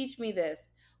didn't you teach me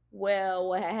this? Well,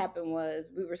 what had happened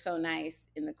was we were so nice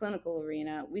in the clinical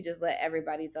arena, we just let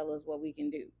everybody tell us what we can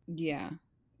do. Yeah.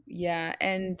 Yeah.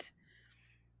 And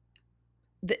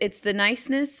it's the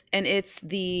niceness, and it's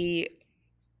the,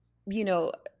 you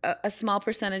know, a small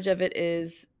percentage of it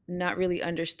is not really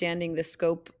understanding the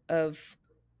scope of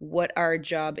what our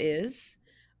job is.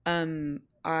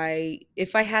 I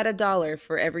If I had a dollar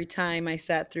for every time I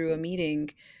sat through a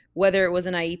meeting, whether it was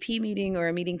an IEP meeting or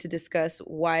a meeting to discuss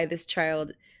why this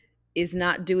child is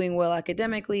not doing well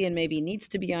academically and maybe needs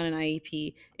to be on an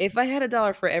IEP, if I had a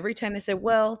dollar for every time they said,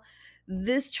 well,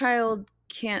 this child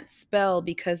can't spell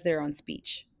because they're on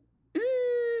speech.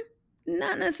 Mm,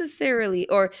 not necessarily.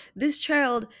 Or this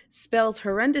child spells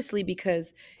horrendously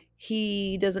because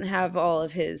he doesn't have all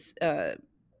of his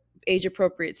age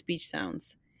appropriate speech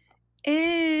sounds.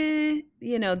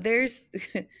 There's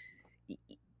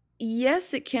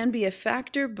yes, it can be a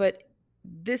factor, but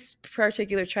this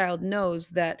particular child knows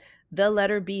that the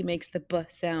letter B makes the B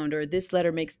sound, or this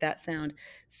letter makes that sound.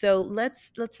 So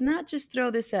let's not just throw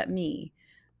this at me.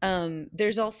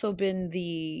 There's also been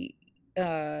the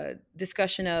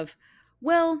discussion of,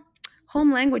 well,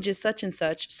 home language is such and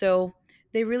such, so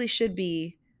they really should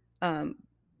be, um,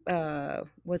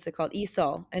 what's it called,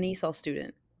 ESOL, an ESOL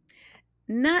student.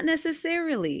 Not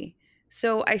necessarily.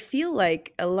 So I feel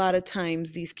like a lot of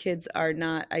times these kids are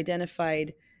not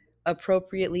identified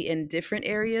appropriately in different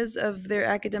areas of their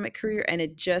academic career, and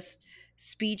it just,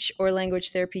 speech or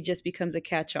language therapy just becomes a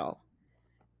catch all.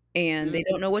 And they Mm,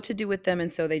 don't know what to do with them.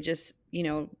 And so they just,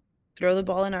 throw the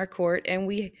ball in our court, and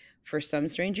we, for some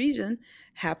strange reason,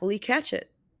 happily catch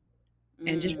it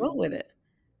and just roll mm. with it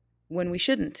when we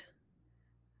shouldn't.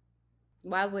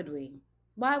 Why would we?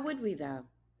 Why would we though?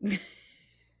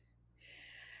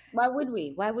 Why would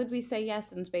we? Why would we say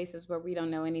yes in spaces where we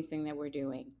don't know anything that we're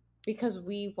doing? Because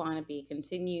we want to be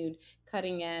continued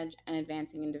cutting edge and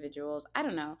advancing individuals. I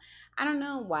don't know. I don't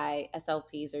know why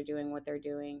SLPs are doing what they're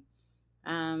doing.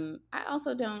 I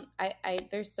also don't.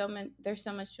 There's so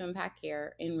much to unpack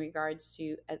here in regards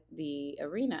to the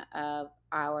arena of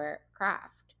our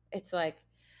craft. It's like,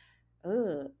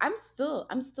 ugh, I'm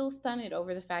still stunned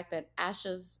over the fact that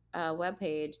Asha's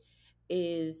webpage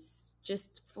is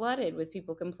just flooded with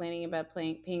people complaining about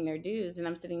paying their dues, and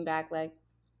I'm sitting back like,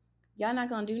 y'all not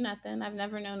gonna do nothing. I've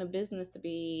never known a business to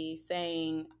be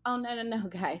saying, oh, no, no, no,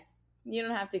 guys, you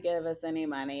don't have to give us any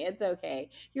money. It's okay.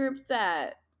 You're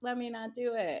upset. Let me not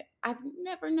do it. I've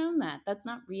never known that. That's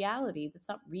not reality. That's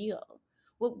not real.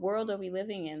 What world are we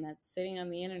living in that sitting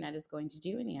on the internet is going to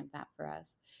do any of that for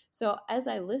us? So as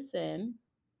I listen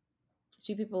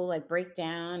to people like break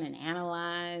down and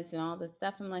analyze and all this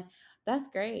stuff, I'm like, that's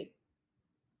great.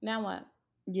 Now what?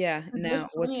 Yeah. Because there's Now,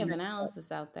 what's plenty the of next step?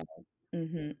 analysis out there.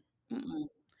 Hmm. Mm-mm.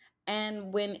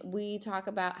 And when we talk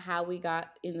about how we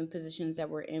got in the positions that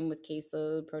we're in with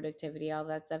caseload, productivity, all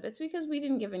that stuff, it's because we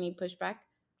didn't give any pushback.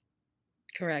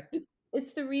 Correct.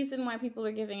 It's the reason why people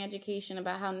are giving education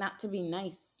about how not to be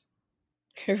nice.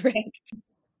 Correct.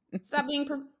 Stop being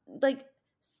like,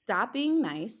 stop being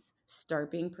nice.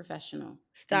 Start being professional.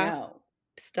 Stop No,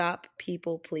 stop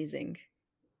people pleasing.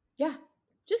 yeah,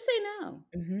 just say no.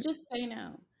 Hmm. Just say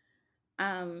no.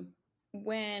 Um,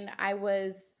 when I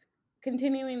was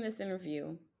continuing this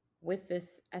interview with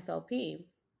this SLP,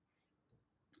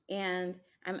 and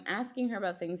I'm asking her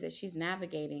about things that she's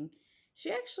navigating. She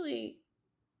actually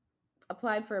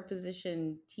applied for a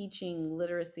position teaching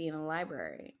literacy in a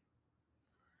library.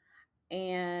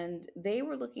 And they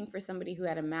were looking for somebody who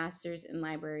had a master's in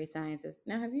library sciences.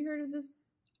 Now, have you heard of this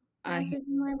I master's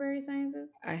in library sciences?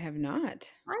 I have not.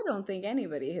 I don't think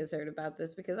anybody has heard about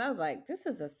this because I was like, this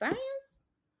is a science?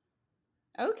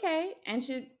 Okay.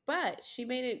 But she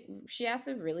made it, she asked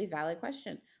a really valid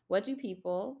question. What do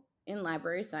people in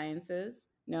library sciences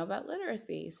know about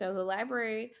literacy? So the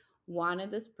library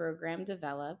wanted this program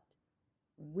developed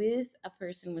with a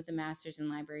person with a master's in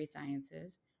library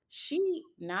sciences. She,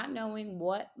 not knowing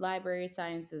what library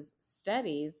sciences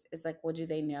studies, is like, what do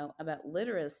they know about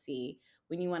literacy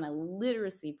when you want a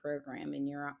literacy program in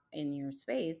your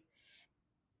space?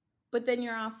 But then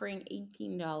you're offering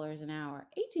 $18 an hour.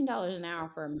 $18 an hour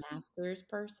for a master's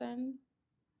person?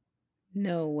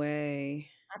 No way.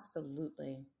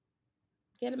 Absolutely.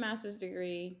 Get a master's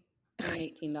degree, earn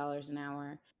 $18 an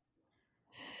hour.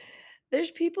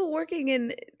 There's people working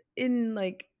in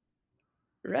like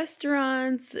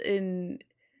restaurants and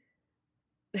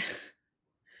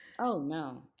Oh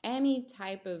no. Any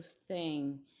type of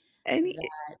thing any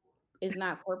that is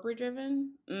not corporate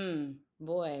driven,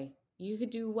 boy, you could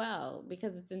do well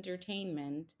because it's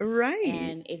entertainment. right.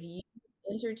 And if you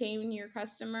entertain your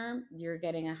customer, you're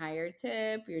getting a higher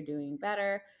tip, you're doing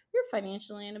better, you're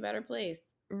financially in a better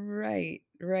place. Right,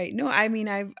 right. No, I mean,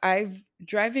 I've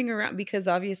driving around because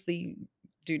obviously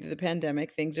due to the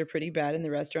pandemic, things are pretty bad in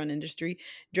the restaurant industry.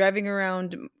 Driving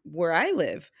around where I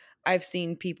live, I've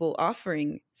seen people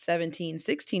offering 17,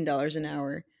 $16 an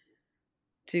hour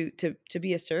to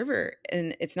be a server.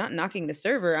 And it's not knocking the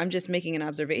server. I'm just making an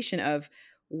observation of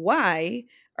why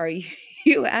are you,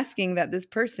 you asking that this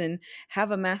person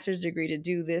have a master's degree to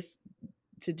do this,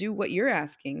 to do what you're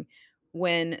asking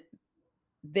when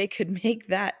they could make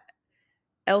that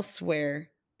elsewhere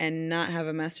and not have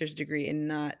a master's degree and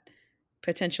not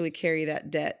potentially carry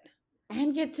that debt.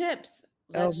 And get tips.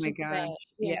 Oh Let's my just say gosh.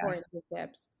 the Yeah. importance of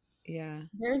tips. Yeah.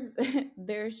 There's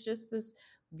there's just this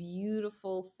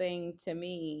beautiful thing to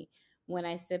me when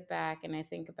I sit back and I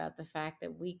think about the fact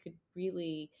that we could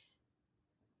really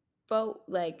vote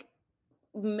like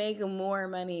make more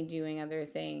money doing other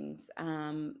things.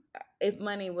 If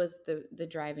money was the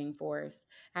driving force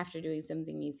after doing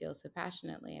something you feel so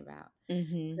passionately about.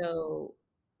 Mhm. So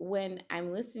when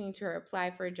I'm listening to her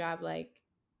apply for a job like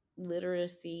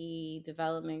literacy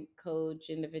development coach,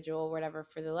 individual, whatever,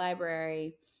 for the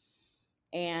library,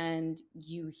 and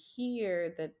you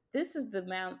hear that this is the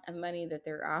amount of money that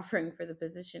they're offering for the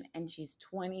position, and she's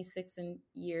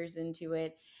years into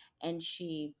it, and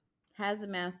she has a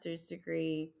master's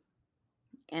degree,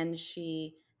 and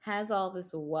she has all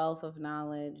this wealth of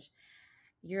knowledge,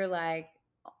 you're like,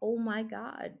 oh my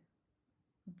God,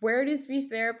 where do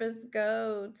speech therapists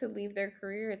go to leave their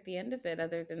career at the end of it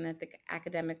other than at the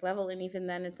academic level? And even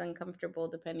then it's uncomfortable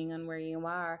depending on where you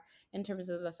are in terms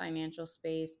of the financial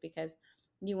space, because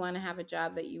you want to have a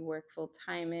job that you work full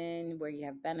time in, where you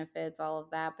have benefits, all of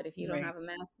that. But if you don't Right. have a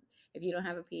master, if you don't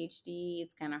have a PhD,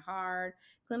 it's kind of hard.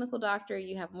 Clinical doctor,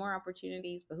 you have more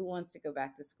opportunities, but who wants to go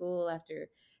back to school after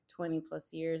 20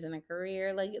 plus years in a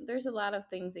career? Like, there's a lot of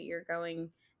things that you're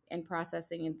going and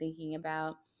processing and thinking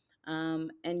about,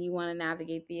 and you want to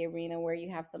navigate the arena where you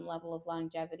have some level of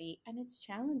longevity, and it's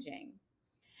challenging.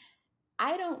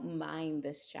 I don't mind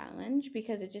this challenge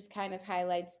because it just kind of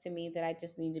highlights to me that I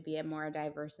just need to be a more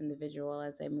diverse individual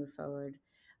as I move forward,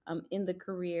 in the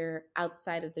career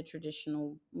outside of the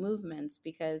traditional movements,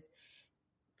 because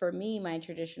for me, my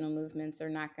traditional movements are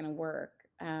not going to work,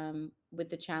 with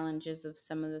the challenges of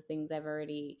some of the things I've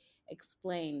already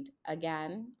explained.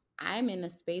 Again, I'm in a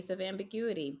space of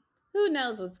ambiguity. Who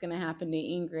knows what's going to happen to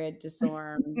Ingrid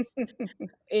DeSormes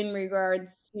in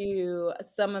regards to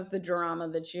some of the drama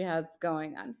that she has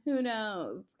going on? Who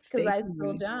knows? Because Stay I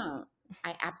still tuned. don't.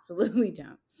 I absolutely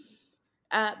don't.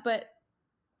 But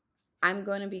I'm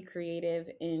going to be creative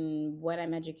in what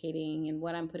I'm educating and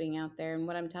what I'm putting out there and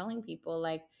what I'm telling people.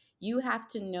 Like, you have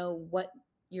to know what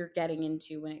you're getting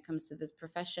into when it comes to this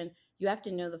profession. You have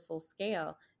to know the full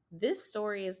scale. This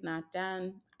story is not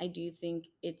done. I do think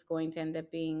it's going to end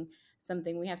up being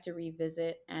something we have to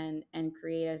revisit and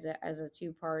create as a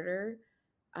two-parter,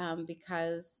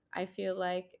 because I feel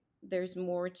like there's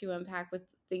more to unpack with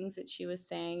things that she was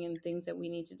saying and things that we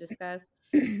need to discuss.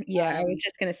 Yeah, I was Um,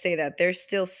 just gonna say that there's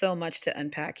still so much to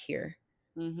unpack here.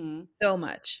 mhm. So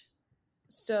much.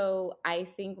 So I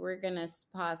think we're going to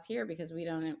pause here because we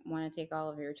don't want to take all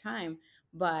of your time.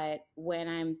 But when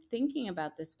I'm thinking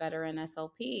about this veteran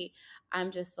SLP,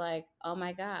 I'm just like, oh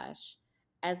my gosh,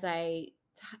 as I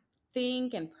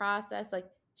think and process, like,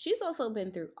 she's also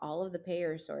been through all of the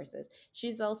payer sources.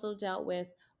 She's also dealt with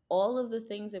all of the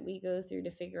things that we go through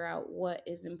to figure out what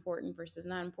is important versus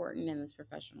not important in this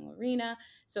professional arena.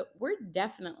 So we're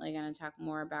definitely going to talk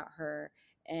more about her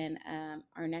in,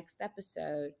 our next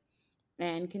episode,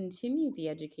 and continue the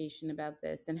education about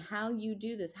this and how you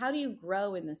do this. How do you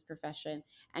grow in this profession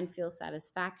and feel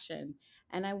satisfaction?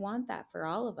 And I want that for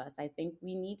all of us. I think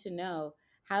we need to know,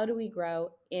 how do we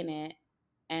grow in it?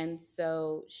 And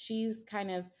so she's kind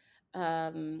of,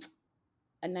 um,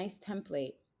 a nice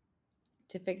template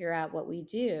to figure out what we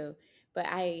do, But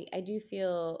I do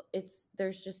feel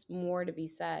there's just more to be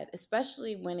said,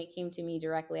 especially when it came to me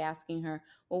directly asking her,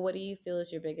 well, what do you feel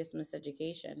is your biggest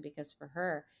miseducation? Because for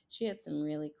her, she had some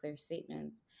really clear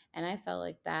statements. And I felt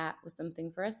like that was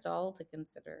something for us all to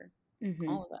consider, Hmm.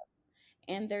 all of us.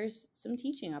 And there's some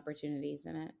teaching opportunities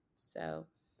in it. So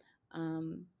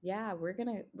yeah, we're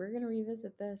gonna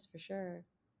revisit this for sure.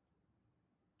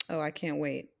 Oh, I can't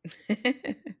wait.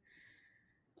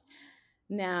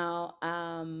 Now,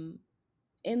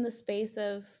 in the space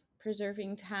of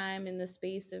preserving time, in the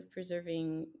space of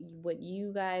preserving what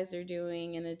you guys are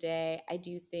doing in a day, I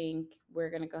do think we're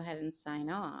going to go ahead and sign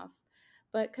off.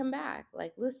 But come back,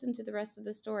 like listen to the rest of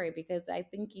the story because I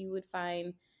think you would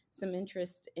find some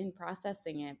interest in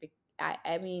processing it.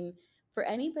 I mean, for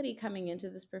anybody coming into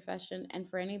this profession and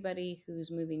for anybody who's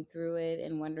moving through it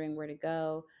and wondering where to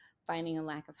go, finding a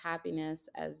lack of happiness,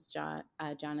 as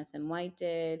Jonathon White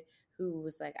did, who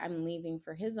was like, I'm leaving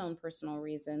for his own personal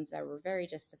reasons that were very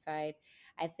justified.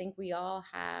 I think we all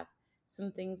have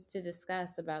some things to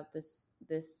discuss about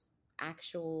this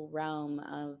actual realm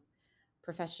of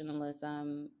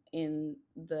professionalism in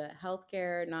the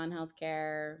healthcare,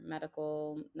 non-healthcare,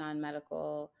 medical,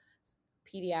 non-medical,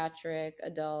 pediatric,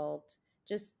 adult,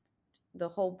 just the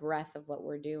whole breadth of what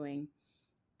we're doing.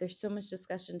 There's so much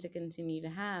discussion to continue to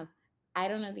have. I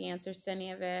don't know the answers to any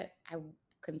of it. I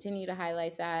continue to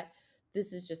highlight that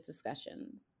this is just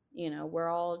discussions. We're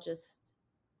all just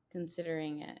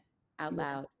considering it out Yeah.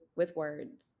 loud with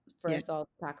words for Yeah. us all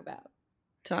to talk about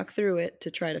Talk through it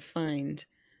to try to find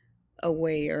a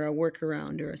way or a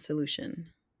workaround or a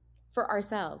solution for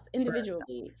ourselves for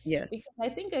individually, ourselves. Yes. because I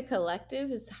think a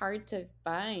collective is hard to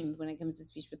find when it comes to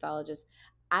speech pathologists.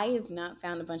 I have not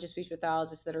found a bunch of speech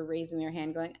pathologists that are raising their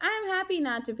hand going, I'm happy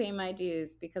not to pay my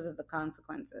dues because of the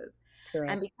consequences. And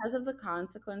Correct. because of the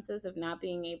consequences of not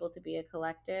being able to be a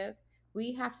collective,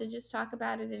 we have to just talk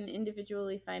about it and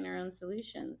individually find our own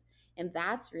solutions. And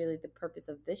that's really the purpose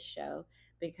of this show,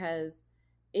 because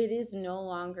it is no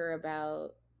longer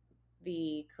about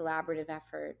the collaborative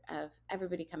effort of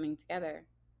everybody coming together.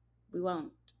 We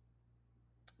won't.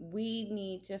 We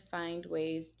need to find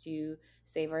ways to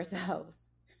save ourselves.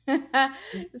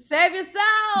 Save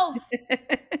yourself.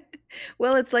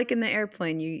 Well, it's like in the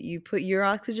airplane. You put your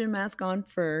oxygen mask on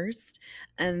first,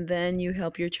 and then you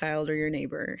help your child or your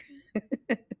neighbor.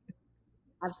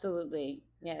 Absolutely.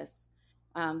 Yes.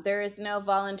 There is no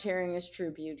volunteering as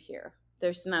tribute here.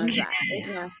 There's none of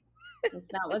that.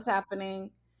 It's not what's happening.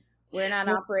 We're not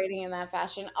Nope. operating in that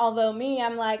fashion. Although me,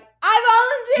 I'm like,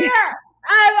 I volunteer.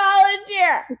 I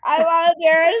volunteer. I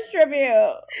volunteer as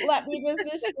tribute. Let me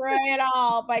just destroy it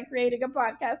all by creating a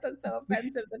podcast that's so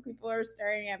offensive that people are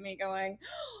staring at me going,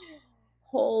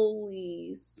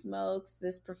 holy smokes,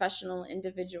 this professional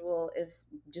individual is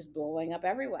just blowing up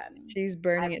everyone. She's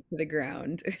burning it to the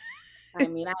ground. I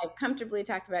mean, I've comfortably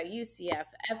talked about UCF,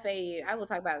 FAU. I will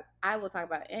talk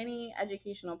about any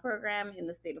educational program in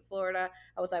the state of Florida.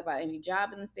 I will talk about any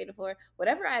job in the state of Florida.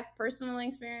 Whatever I've personally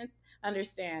experienced,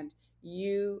 understand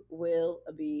you will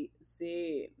be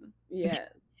seen. Yes.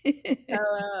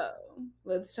 Hello.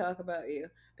 Let's talk about you.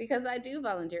 Because I do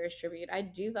volunteer as tribute. I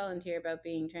do volunteer about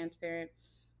being transparent.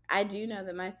 I do know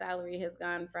that my salary has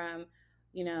gone from,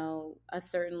 a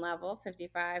certain level,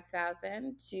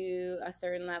 55,000, to a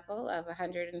certain level of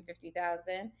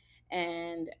 150,000.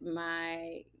 And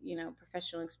my,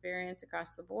 professional experience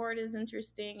across the board is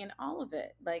interesting and all of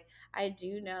it. Like, I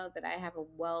do know that I have a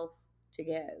wealth to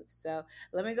give. So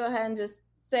let me go ahead and just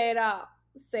say it all.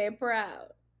 Say it proud.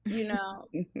 You know,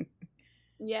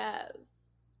 yes.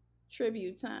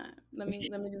 Tribute time. Let me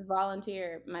just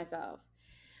volunteer myself.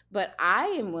 But I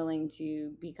am willing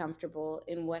to be comfortable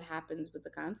in what happens with the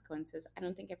consequences. I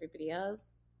don't think everybody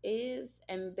else is,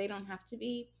 and they don't have to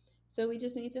be. So we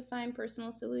just need to find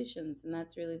personal solutions, and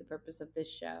that's really the purpose of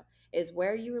this show. Is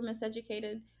where you were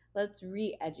miseducated, let's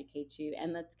re-educate you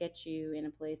and let's get you in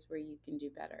a place where you can do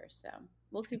better. So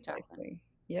we'll keep talking. Precisely.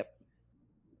 Yep.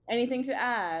 Anything to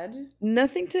add?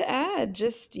 Nothing to add.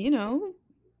 Just,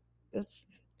 let's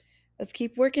let's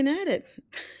keep working at it.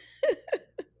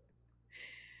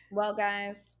 Well,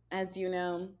 guys, as you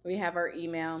know, we have our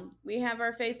email, we have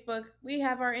our Facebook, we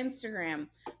have our Instagram.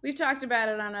 We've talked about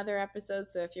it on other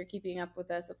episodes, so if you're keeping up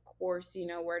with us, of course, you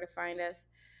know where to find us.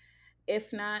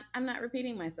 If not, I'm not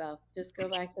repeating myself. Just go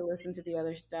back to listen to the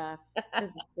other stuff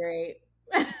because it's great.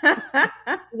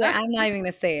 Yeah, I'm not even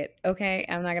gonna say it. Okay,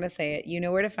 I'm not gonna say it. You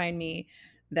know where to find me.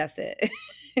 That's it.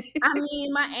 I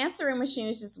mean, my answering machine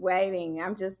is just waiting.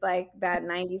 I'm just like that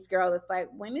 90s girl that's like,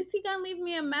 when is he going to leave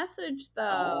me a message,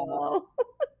 though?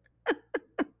 Oh.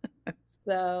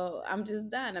 So I'm just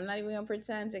done. I'm not even going to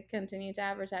pretend to continue to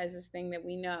advertise this thing that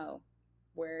we know.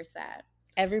 where it's at.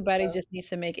 Everybody So, just needs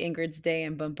to make Ingrid's day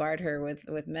and bombard her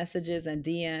with messages and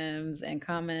DMs and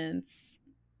comments.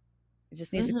 It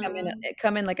just needs to mhm.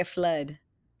 come in like a flood.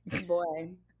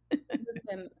 Boy,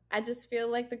 listen, I just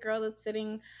feel like the girl that's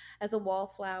sitting as a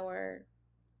wallflower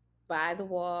by the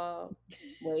wall,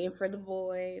 waiting for the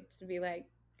boy to be like,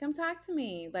 come talk to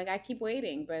me. Like, I keep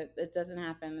waiting, but it doesn't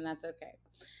happen, and that's okay.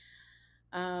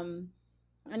 Um,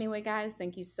 anyway, guys,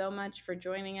 thank you so much for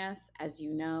joining us. As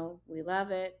you know, we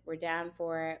love it. We're down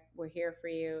for it. We're here for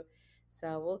you.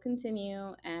 So we'll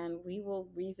continue and we will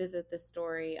revisit this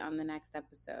story on the next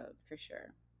episode for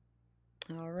sure.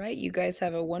 All right, you guys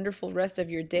have a wonderful rest of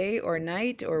your day or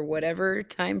night or whatever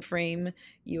time frame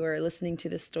you are listening to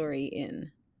the story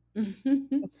in.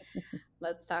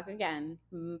 Let's talk again.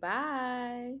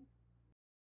 Bye.